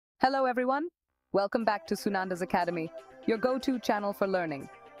Hello everyone, welcome back to Sunanda's Academy, your go-to channel for learning.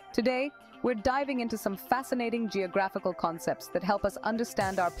 Today, we're diving into some fascinating geographical concepts that help us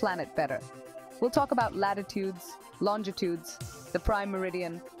understand our planet better. We'll talk about latitudes, longitudes, the Prime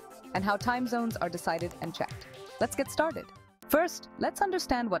Meridian, and how time zones are decided and checked. Let's get started. First, let's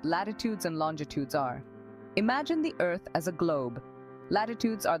understand what latitudes and longitudes are. Imagine the Earth as a globe.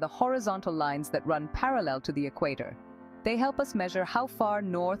 Latitudes are the horizontal lines that run parallel to the equator. They help us measure how far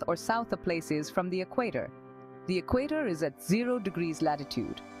north or south a place is from the equator. The equator is at 0 degrees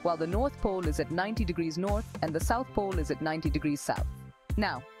latitude, while the North Pole is at 90 degrees north and the South Pole is at 90 degrees south.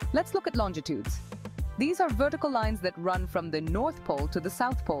 Now, let's look at longitudes. These are vertical lines that run from the North Pole to the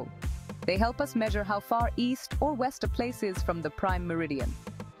South Pole. They help us measure how far east or west a place is from the Prime Meridian.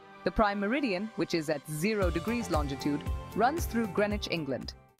 The Prime Meridian, which is at 0 degrees longitude, runs through Greenwich,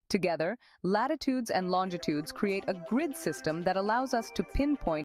 England. Together, latitudes and longitudes create a grid system that allows us to pinpoint